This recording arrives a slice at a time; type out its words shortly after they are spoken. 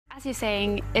As you're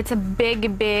saying, it's a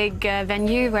big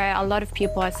venue where a lot of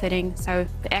people are sitting, so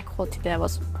the air quality there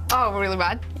was... Oh, really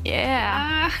bad?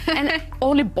 Yeah. And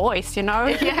only boys, you know?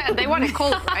 Yeah, they want it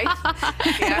cold, right?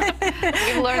 Yeah,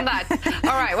 we've learned that.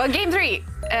 All right, well, game 3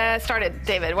 started.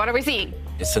 David, what are we seeing?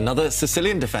 It's another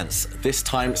Sicilian defence, this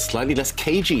time slightly less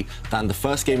cagey than the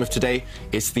first game of today.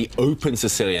 It's the open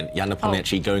Sicilian,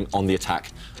 Nepomniachtchi going on the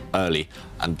attack early.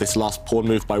 And this last pawn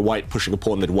move by White, pushing a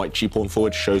pawn, the White G-pawn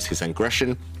forward, shows his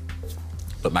aggression.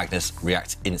 But Magnus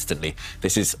reacts instantly.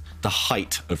 This is the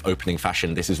height of opening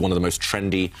fashion. This is one of the most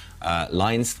trendy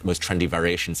lines, most trendy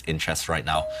variations in chess right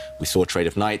now. We saw a trade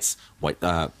of knights,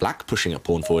 Black pushing a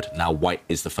pawn forward. Now White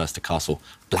is the first to castle.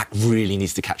 Black really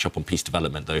needs to catch up on piece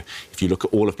development, though. If you look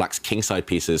at all of Black's kingside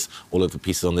pieces, all of the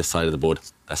pieces on this side of the board,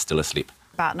 they're still asleep.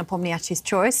 About Nepomniachtchi's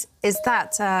choice is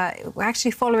that we're actually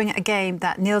following a game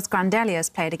that Niels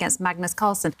Grandelius played against Magnus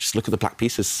Carlsen. Just look at the black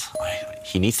pieces.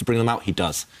 He needs to bring them out. He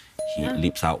does. He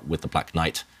leaps out with the black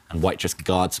knight, and White just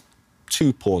guards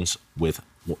 2 pawns with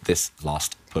this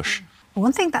last push.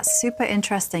 One thing that's super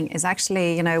interesting is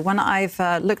actually, you know, when I've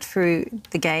looked through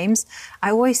the games,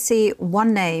 I always see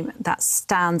one name that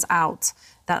stands out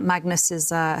that Magnus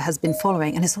has been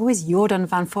following, and it's always Jordan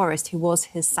van Foreest, who was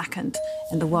his second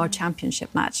in the World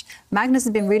Championship match. Magnus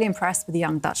has been really impressed with the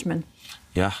young Dutchman.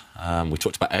 Yeah, we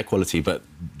talked about air quality, but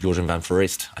Jordan van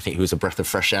Foreest, I think he was a breath of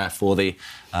fresh air for the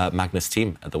Magnus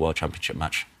team at the World Championship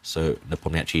match. So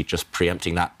Nepomniachtchi just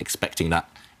preempting that, expecting that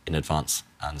in advance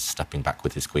and stepping back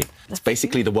with his queen. It's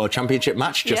basically the World Championship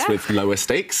match, just with lower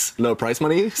stakes, lower prize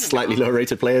money, slightly lower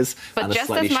rated players, but and just a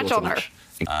slightly as much shorter honor. match.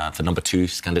 The #2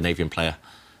 Scandinavian player.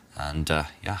 And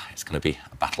yeah, it's going to be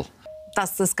a battle.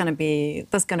 That's going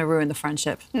to ruin the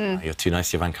friendship. You're too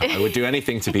nice, Jovanka. I would do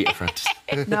anything to beat a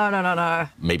friend. No.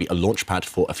 Maybe a launch pad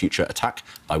for a future attack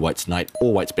by White's knight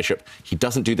or White's bishop. He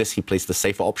doesn't do this. He plays the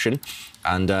safer option.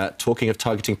 And talking of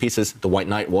targeting pieces, the White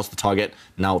knight was the target.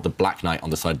 Now the Black knight on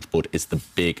the side of the board is the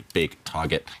big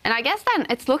target. And I guess then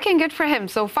it's looking good for him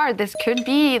so far. This could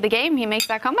be the game he makes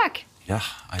that comeback. Yeah,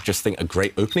 I just think a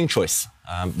great opening choice.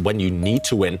 When you need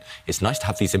to win, it's nice to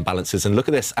have these imbalances. And look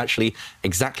at this, actually,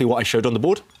 exactly what I showed on the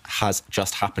board has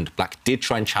just happened. Black did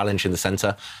try and challenge in the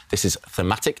centre. This is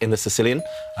thematic in the Sicilian.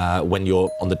 When you're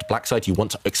on the Black side, you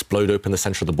want to explode open the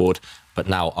centre of the board. But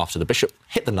now, after the bishop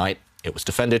hit the knight, it was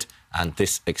defended. And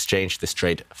this exchange, this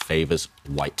trade, favours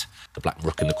White. The Black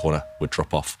rook in the corner would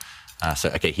drop off. So,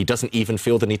 OK, he doesn't even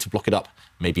feel the need to block it up.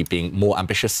 Maybe being more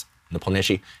ambitious,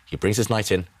 Nepomniachtchi, he brings his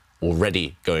knight in,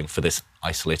 already going for this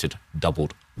isolated,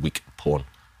 doubled, weak pawn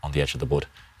on the edge of the board.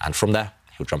 And from there,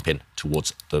 he'll jump in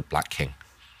towards the Black king.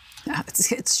 Yeah,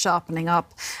 it's sharpening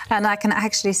up. And I can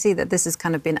actually see that this has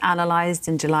kind of been analysed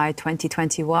in July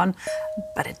 2021,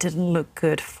 but it didn't look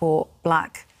good for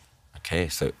Black. OK,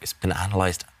 so it's been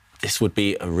analysed. This would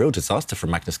be a real disaster for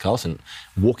Magnus Carlsen,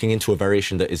 walking into a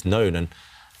variation that is known. And,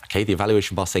 OK, the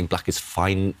evaluation bar saying Black is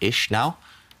fine-ish now,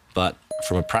 but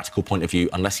from a practical point of view,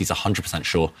 unless he's 100%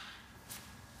 sure,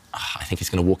 I think he's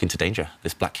going to walk into danger.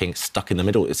 This Black king stuck in the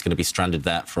middle is going to be stranded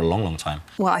there for a long time.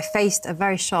 Well, I faced a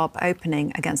very sharp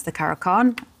opening against the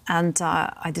Caro-Kann, and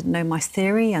I didn't know my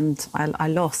theory, and I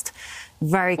lost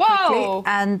very quickly. Whoa!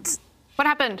 And what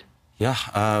happened? Yeah,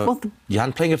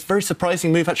 Jan playing a very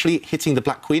surprising move, actually, hitting the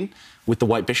Black queen with the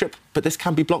White bishop. But this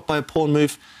can be blocked by a pawn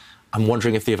move. I'm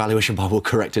wondering if the evaluation bar will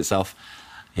correct itself.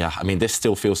 Yeah, I mean, this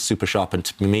still feels super sharp, and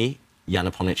to me,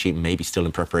 Nepomniachtchi may be still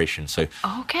in preparation. So,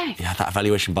 OK. Yeah, that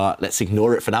evaluation bar, let's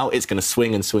ignore it for now. It's going to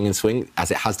swing and swing and swing,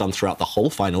 as it has done throughout the whole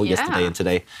final, yesterday and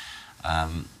today.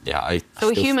 So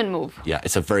a human move. Yeah,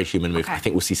 it's a very human move. Okay. I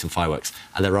think we'll see some fireworks.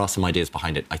 And there are some ideas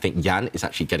behind it. I think Jan is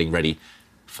actually getting ready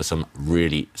for some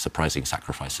really surprising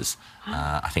sacrifices.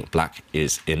 I think Black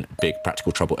is in big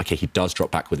practical trouble. OK, he does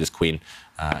drop back with his queen.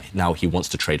 Now he wants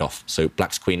to trade off. So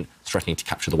Black's queen threatening to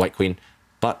capture the White queen,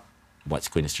 but White's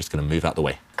queen is just going to move out the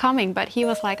way. Coming, but he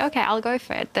was like, OK, I'll go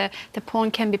for it. The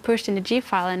pawn can be pushed in the G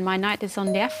file and my knight is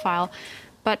on the F file,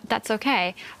 but that's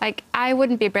OK. Like, I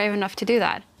wouldn't be brave enough to do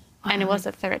that. And it was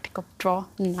a theoretical draw.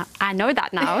 I know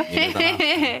that now. You know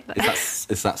that now.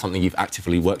 Is that something you've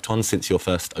actively worked on since your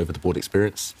first over-the-board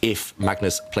experience? If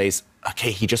Magnus plays,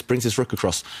 OK, he just brings his rook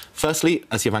across. Firstly,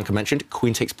 as Jovanka mentioned,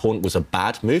 queen takes pawn was a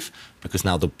bad move because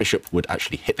now the bishop would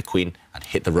actually hit the queen and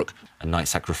hit the rook, a knight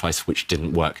sacrifice which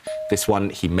didn't work. This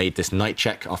one, he made this knight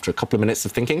check after a couple of minutes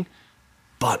of thinking,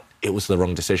 but it was the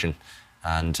wrong decision.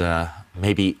 And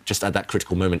maybe just at that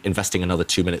critical moment, investing another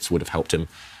 2 minutes would have helped him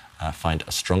find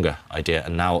a stronger idea.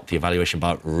 And now the evaluation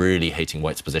bar really hating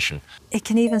White's position. It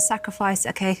can even sacrifice,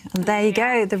 OK, and there you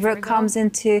go. The rook comes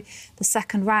into the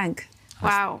second rank.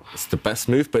 Wow. It's the best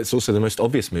move, but it's also the most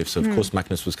obvious move. So, of course,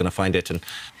 Magnus was going to find it. And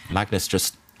Magnus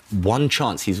just one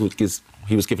chance.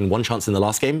 He was given one chance in the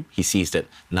last game. He seized it.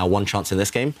 Now one chance in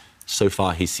this game. So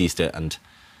far, he's seized it, and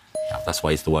yeah, that's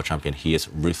why he's the world champion. He is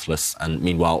ruthless. And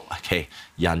meanwhile, okay,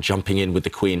 Jan jumping in with the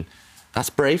queen. That's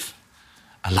brave.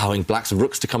 Allowing black's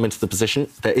rooks to come into the position.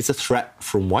 There is a threat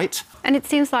from white. And it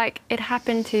seems like it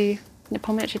happened to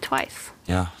Nepomniachtchi twice.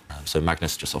 Yeah, so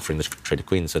Magnus just offering the traded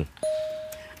queens, and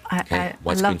I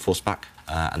white's queen forced back,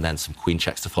 and then some queen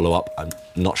checks to follow up. I'm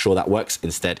not sure that works.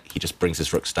 Instead, he just brings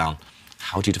his rooks down.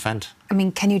 How do you defend? I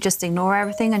mean, can you just ignore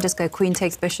everything and just go queen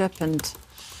takes bishop and...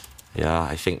 Yeah,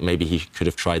 I think maybe he could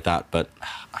have tried that, but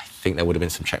I think there would have been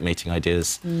some checkmating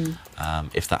ideas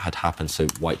if that had happened. So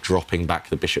white dropping back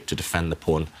the bishop to defend the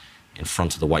pawn in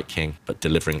front of the white king, but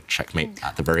delivering checkmate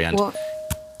at the very end. Well,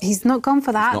 he's not gone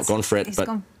for that. He's not gone for it, but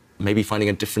maybe finding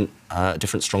a different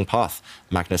strong path.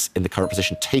 Magnus in the current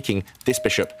position, taking this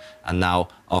bishop, and now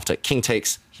after king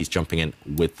takes, he's jumping in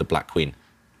with the black queen.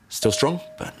 Still strong,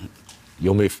 but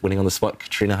your move winning on the spot,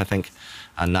 Katrina, I think.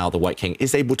 And now the white king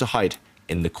is able to hide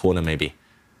in the corner, maybe.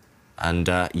 And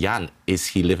Jan, is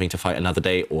he living to fight another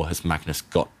day, or has Magnus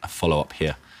got a follow-up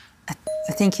here?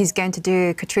 I think he's going to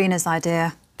do Katrina's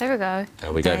idea. There we go.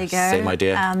 There we go. There you go. Same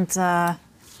idea.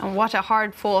 And what a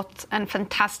hard-fought and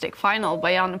fantastic final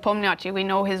by Jan Nepomniachtchi. We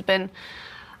know he's been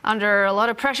under a lot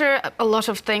of pressure. A lot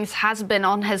of things has been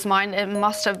on his mind. It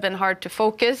must have been hard to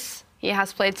focus. He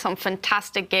has played some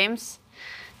fantastic games.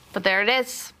 But there it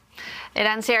is. It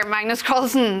ends here. Magnus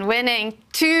Carlsen winning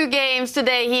 2 games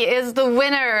today. He is the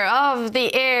winner of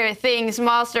the Airthings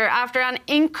Master after an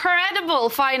incredible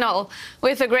final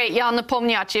with the great Jan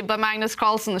Nepomniachtchi. But Magnus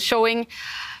Carlsen showing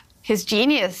his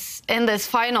genius in this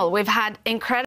final. We've had incredible